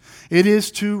with. It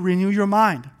is to renew your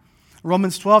mind.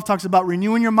 Romans 12 talks about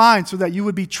renewing your mind so that you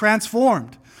would be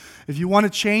transformed. If you want to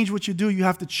change what you do, you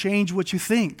have to change what you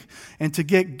think, and to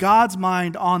get God's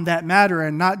mind on that matter,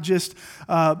 and not just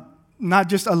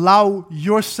allow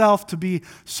yourself to be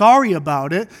sorry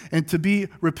about it and to be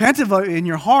repentant in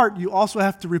your heart. You also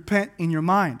have to repent in your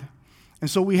mind. And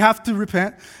so we have to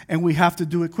repent, and we have to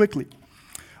do it quickly.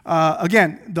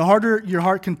 Again, the harder your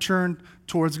heart can turn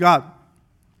towards God.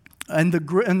 And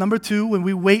number two, when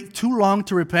we wait too long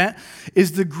to repent,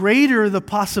 is the greater the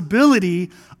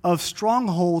possibility of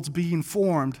strongholds being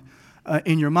formed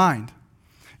in your mind.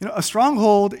 You know, a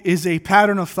stronghold is a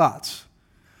pattern of thoughts.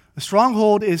 A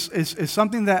stronghold is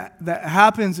something that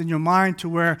happens in your mind to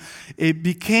where it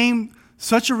became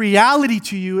such a reality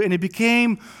to you, and it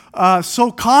became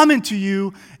so common to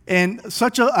you and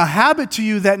such a habit to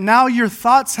you that now your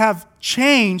thoughts have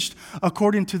changed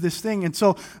according to this thing. And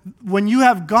so when you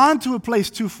have gone to a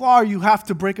place too far, you have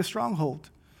to break a stronghold.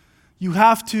 You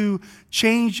have to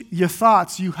change your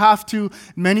thoughts. You have to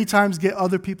many times get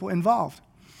other people involved.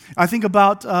 I think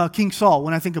about King Saul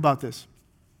when I think about this.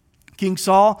 King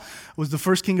Saul was the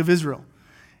first king of Israel.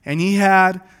 And he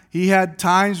had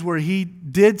times where he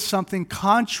did something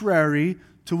contrary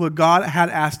to what God had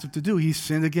asked him to do. He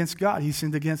sinned against God. He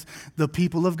sinned against the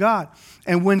people of God.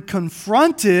 And when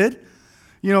confronted,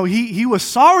 he was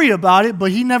sorry about it,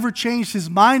 but he never changed his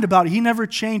mind about it. He never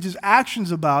changed his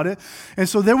actions about it. And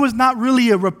so there was not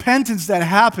really a repentance that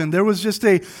happened. There was just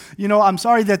I'm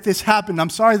sorry that this happened. I'm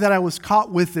sorry that I was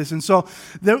caught with this. And so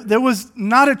there was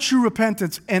not a true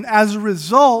repentance. And as a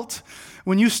result,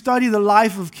 when you study the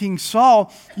life of King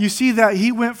Saul, you see that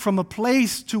he went from a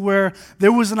place to where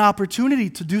there was an opportunity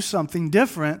to do something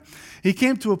different. He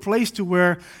came to a place to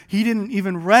where he didn't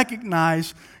even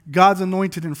recognize God's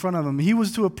anointed in front of him. He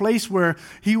was to a place where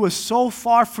he was so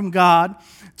far from God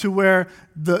to where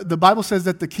the Bible says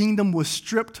that the kingdom was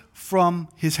stripped from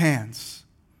his hands.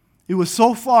 It was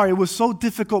so far, it was so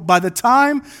difficult. By the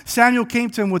time Samuel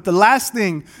came to him with the last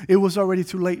thing, it was already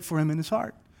too late for him in his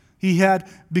heart. He had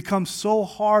become so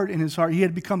hard in his heart. He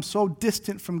had become so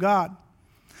distant from God.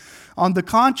 On the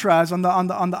contrast, on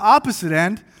the opposite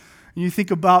end, you think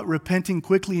about repenting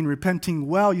quickly and repenting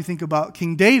well. You think about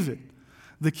King David,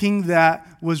 the king that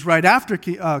was right after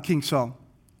King Saul.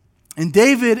 And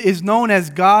David is known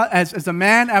as a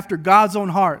man after God's own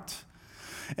heart.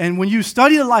 And when you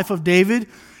study the life of David,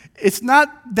 it's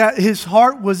not that his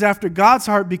heart was after God's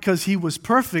heart because he was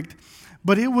perfect,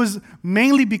 but it was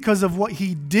mainly because of what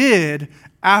he did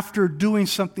after doing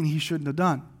something he shouldn't have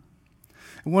done.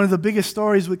 And one of the biggest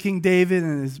stories with King David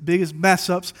and his biggest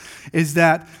mess-ups is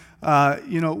that,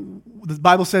 the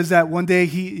Bible says that one day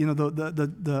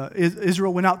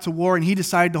Israel went out to war and he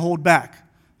decided to hold back.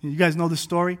 You guys know the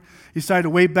story? He decided to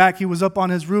wait back. He was up on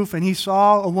his roof and he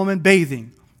saw a woman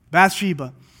bathing,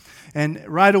 Bathsheba. And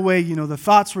right away, the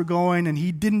thoughts were going, and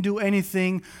he didn't do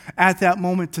anything at that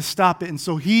moment to stop it. And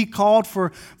so he called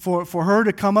for her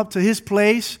to come up to his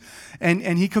place,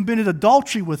 and he committed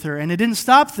adultery with her. And it didn't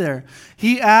stop there.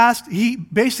 He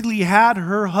basically had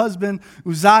her husband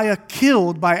Uzziah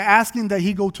killed by asking that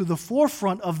he go to the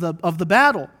forefront of the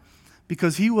battle,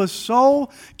 because he was so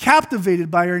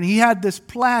captivated by her, and he had this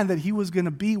plan that he was going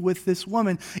to be with this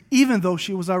woman, even though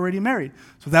she was already married.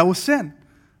 So that was sin.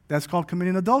 That's called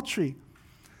committing adultery.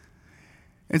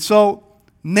 And so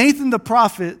Nathan the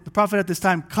prophet at this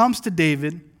time, comes to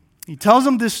David. He tells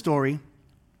him this story,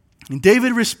 and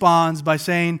David responds by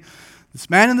saying, this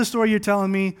man in the story you're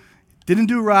telling me didn't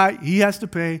do right. He has to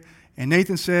pay. And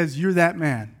Nathan says, you're that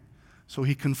man. So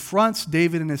he confronts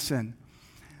David in his sin.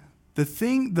 The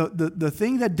thing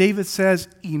that David says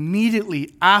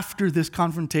immediately after this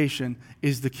confrontation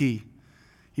is the key.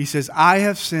 He says, I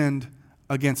have sinned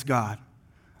against God.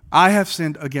 I have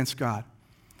sinned against God.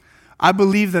 I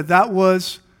believe that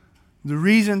was the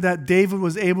reason that David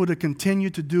was able to continue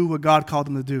to do what God called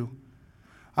him to do.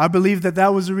 I believe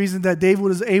that was the reason that David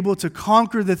was able to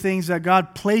conquer the things that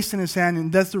God placed in his hand.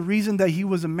 And that's the reason that he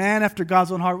was a man after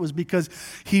God's own heart, was because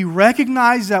he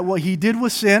recognized that what he did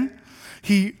was sin.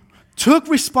 He took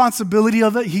responsibility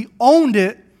of it, he owned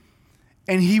it,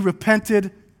 and he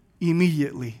repented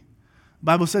immediately. The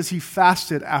Bible says he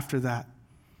fasted after that.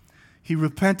 He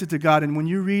repented to God, and when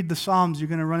you read the Psalms, you're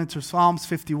going to run into Psalms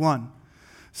 51.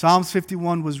 Psalms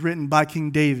 51 was written by King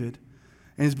David,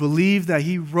 and it's believed that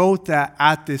he wrote that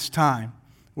at this time,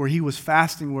 where he was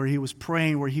fasting, where he was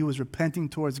praying, where he was repenting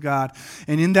towards God.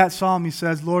 And in that psalm, he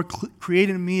says, Lord, create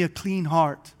in me a clean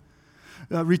heart.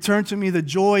 Return to me the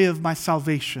joy of my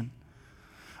salvation.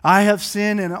 I have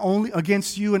sinned and only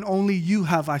against you, and only you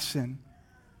have I sinned.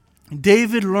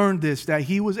 David learned this, that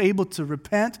he was able to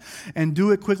repent and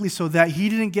do it quickly so that he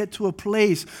didn't get to a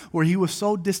place where he was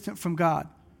so distant from God,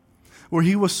 where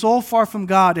he was so far from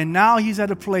God, and now he's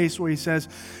at a place where he says,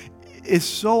 it's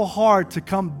so hard to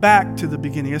come back to the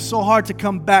beginning. It's so hard to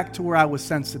come back to where I was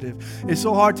sensitive. It's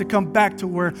so hard to come back to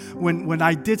where when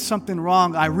I did something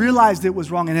wrong, I realized it was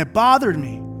wrong and it bothered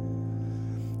me.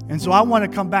 And so I want to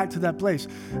come back to that place.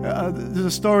 There's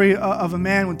a story of a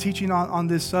man when teaching on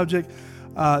this subject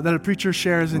that a preacher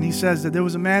shares, and he says that there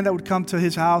was a man that would come to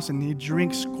his house and he'd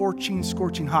drink scorching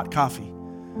hot coffee.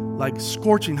 Like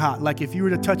scorching hot. Like if you were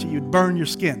to touch it, you'd burn your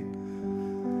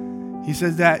skin. He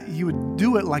says that he would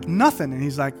do it like nothing. And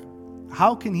he's like,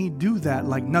 how can he do that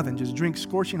like nothing? Just drink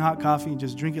scorching hot coffee and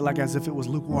just drink it like as if it was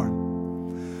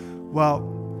lukewarm.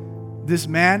 Well, this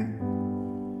man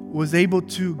was able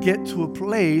to get to a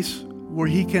place where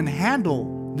he can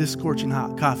handle this scorching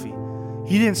hot coffee.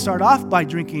 He didn't start off by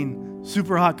drinking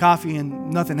super hot coffee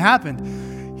and nothing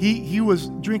happened. He was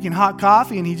drinking hot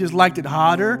coffee and he just liked it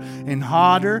hotter and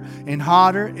hotter and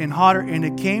hotter and hotter. And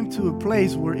it came to a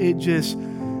place where it just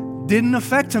didn't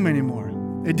affect him anymore.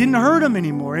 It didn't hurt him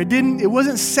anymore. It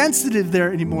wasn't sensitive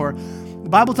there anymore. The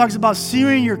Bible talks about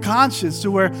searing your conscience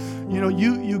to where,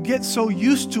 you get so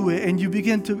used to it and you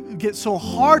begin to get so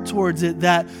hard towards it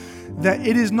that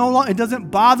it is no longer, it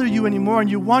doesn't bother you anymore, and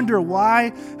you wonder,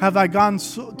 why have I gone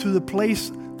to the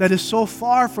place that is so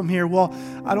far from here? Well,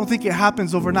 I don't think it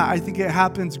happens overnight. I think it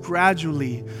happens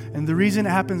gradually. And the reason it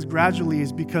happens gradually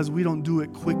is because we don't do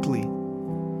it quickly.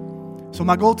 So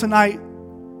my goal tonight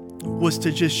was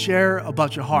to just share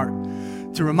about your heart,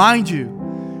 to remind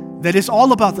you that it's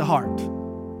all about the heart.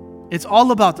 It's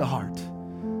all about the heart.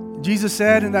 Jesus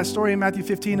said in that story in Matthew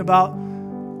 15 about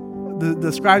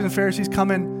the scribes and Pharisees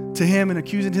coming to him and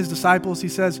accusing his disciples. He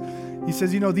says,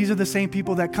 these are the same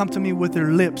people that come to me with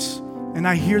their lips, and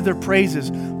I hear their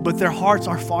praises, but their hearts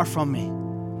are far from me.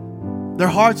 Their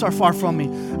hearts are far from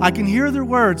me. I can hear their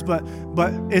words, but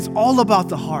it's all about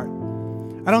the heart.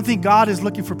 I don't think God is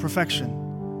looking for perfection.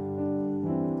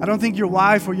 I don't think your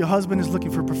wife or your husband is looking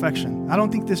for perfection. I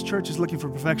don't think this church is looking for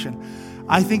perfection.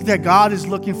 I think that God is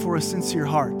looking for a sincere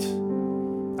heart.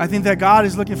 I think that God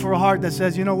is looking for a heart that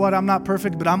says, you know what, I'm not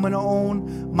perfect, but I'm going to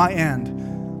own my end.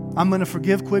 I'm going to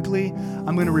forgive quickly.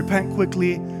 I'm going to repent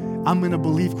quickly. I'm going to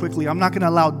believe quickly. I'm not going to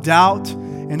allow doubt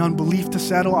and unbelief to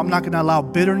settle. I'm not going to allow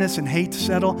bitterness and hate to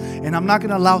settle. And I'm not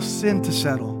going to allow sin to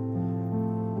settle.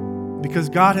 Because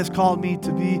God has called me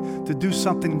to do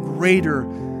something greater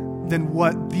than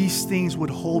what these things would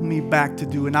hold me back to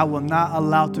do. And I will not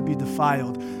allow to be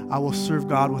defiled. I will serve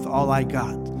God with all I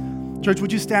got. Church,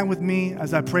 would you stand with me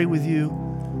as I pray with you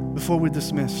before we're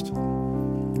dismissed?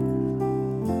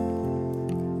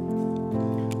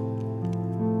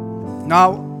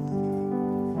 Now,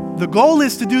 the goal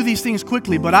is to do these things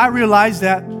quickly, but I realize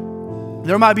that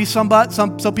there might be some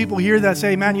people here that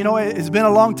say, man, it's been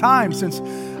a long time since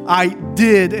I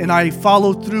did and I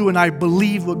followed through and I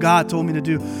believed what God told me to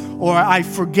do. Or I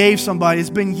forgave somebody. It's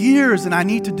been years and I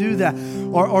need to do that.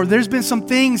 Or there's been some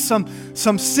things, some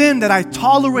sin that I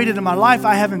tolerated in my life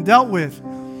I haven't dealt with.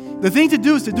 The thing to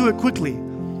do is to do it quickly.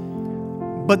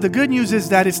 But the good news is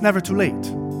that it's never too late.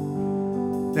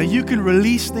 That you can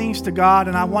release things to God,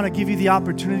 and I want to give you the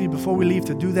opportunity before we leave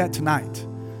to do that tonight.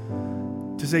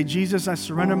 To say, Jesus, I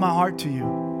surrender my heart to you.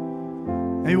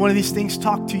 Maybe one of these things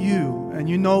talk to you, and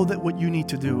you know that what you need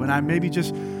to do. And I maybe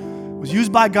just was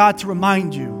used by God to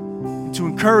remind you, and to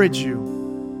encourage you,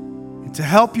 and to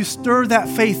help you stir that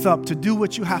faith up to do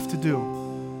what you have to do.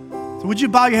 So would you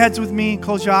bow your heads with me,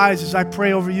 close your eyes as I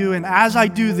pray over you. And as I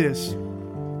do this,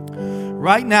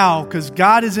 right now, because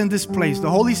God is in this place, the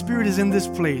Holy Spirit is in this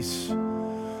place,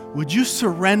 would you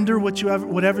surrender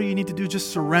whatever you need to do,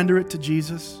 just surrender it to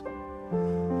Jesus?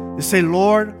 Just say,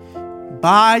 Lord,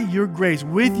 by your grace,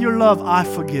 with your love, I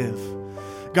forgive.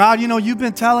 God, you've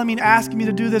been telling me, asking me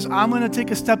to do this. I'm going to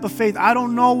take a step of faith. I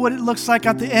don't know what it looks like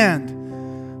at the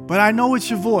end, but I know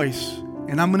it's your voice,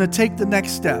 and I'm going to take the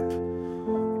next step.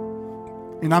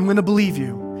 And I'm going to believe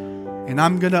you, and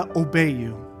I'm going to obey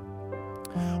you.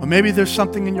 Or maybe there's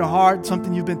something in your heart,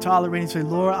 something you've been tolerating. Say,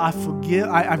 Lord, I forgive,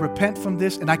 I repent from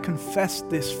this, and I confess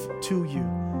this to you.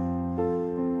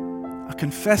 I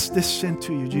confess this sin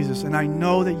to you, Jesus, and I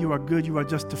know that you are good. You are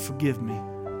just to forgive me.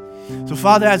 So,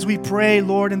 Father, as we pray,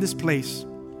 Lord, in this place,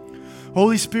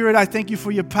 Holy Spirit, I thank you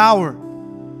for your power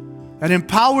that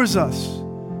empowers us,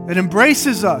 that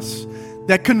embraces us,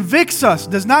 that convicts us,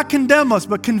 does not condemn us,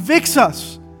 but convicts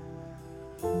us.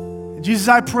 Jesus,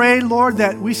 I pray, Lord,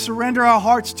 that we surrender our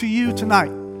hearts to you tonight,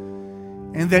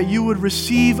 and that you would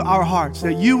receive our hearts,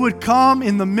 that you would come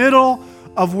in the middle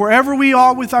of wherever we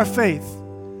are with our faith.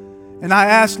 And I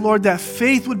ask, Lord, that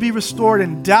faith would be restored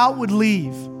and doubt would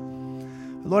leave.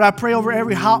 Lord, I pray over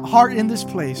every heart in this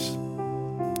place.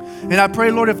 And I pray,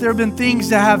 Lord, if there have been things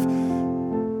that have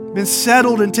been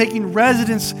settled and taking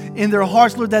residence in their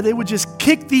hearts, Lord, that they would just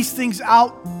kick these things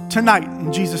out tonight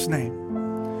in Jesus' name.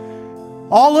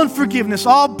 All unforgiveness,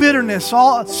 all bitterness,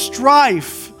 all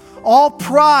strife, all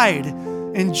pride,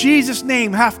 in Jesus'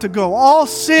 name have to go. All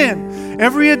sin,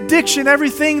 every addiction,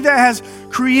 everything that has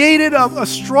created a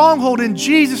stronghold, in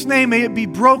Jesus' name, may it be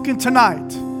broken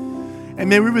tonight. And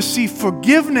may we receive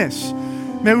forgiveness.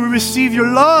 May we receive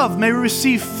your love. May we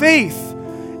receive faith.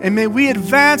 And may we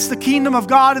advance the kingdom of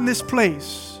God in this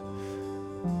place.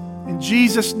 In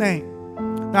Jesus' name.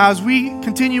 Now, as we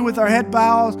continue with our head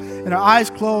bows and our eyes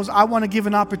closed, I want to give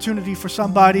an opportunity for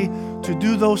somebody to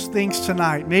do those things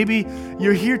tonight. Maybe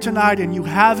you're here tonight and you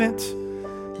haven't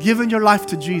given your life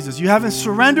to Jesus. You haven't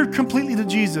surrendered completely to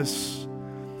Jesus.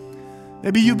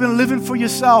 Maybe you've been living for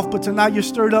yourself, but tonight you're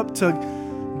stirred up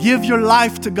to give your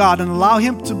life to God and allow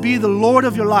Him to be the Lord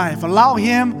of your life. Allow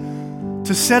Him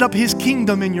to set up His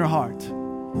kingdom in your heart.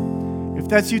 If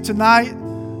that's you tonight,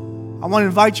 I want to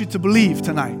invite you to believe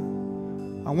tonight.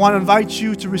 I want to invite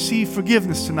you to receive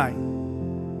forgiveness tonight.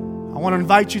 I want to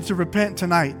invite you to repent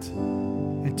tonight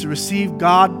and to receive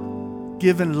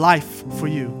God-given life for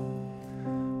you.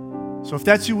 So if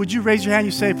that's you, would you raise your hand?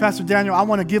 You say, Pastor Daniel, I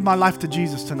want to give my life to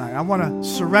Jesus tonight. I want to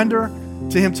surrender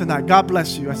to Him tonight. God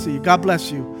bless you. I see you. God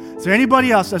bless you. Is there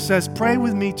anybody else that says, pray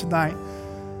with me tonight?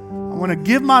 I want to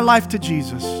give my life to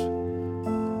Jesus. I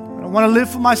don't want to live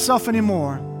for myself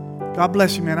anymore. God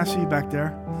bless you, man. I see you back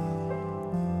there.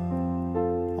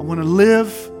 I want to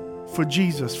live for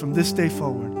Jesus from this day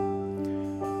forward.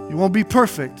 You won't be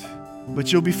perfect,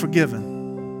 but you'll be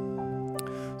forgiven.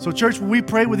 So church, when we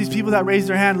pray with these people that raise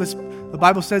their hand, the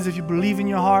Bible says if you believe in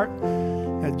your heart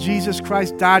that Jesus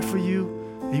Christ died for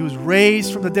you, that He was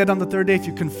raised from the dead on the third day, if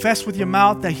you confess with your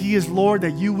mouth that He is Lord,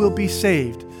 that you will be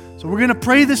saved. So we're going to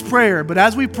pray this prayer, but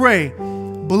as we pray,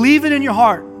 believe it in your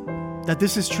heart that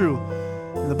this is true.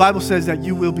 And the Bible says that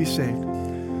you will be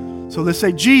saved. So let's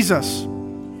say, Jesus,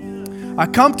 I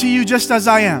come to you just as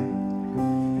I am,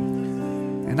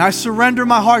 and I surrender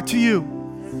my heart to you.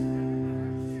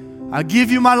 I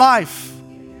give you my life,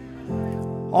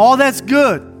 all that's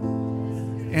good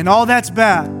and all that's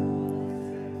bad.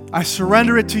 I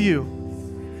surrender it to you.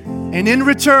 And in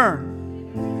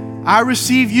return, I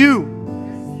receive you.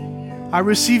 I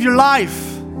receive your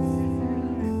life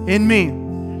in me.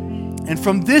 And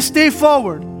from this day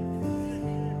forward,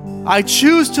 I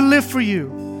choose to live for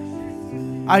you.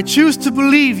 I choose to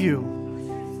believe you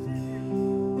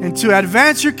and to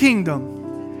advance your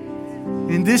kingdom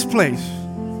in this place.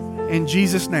 In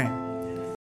Jesus' name.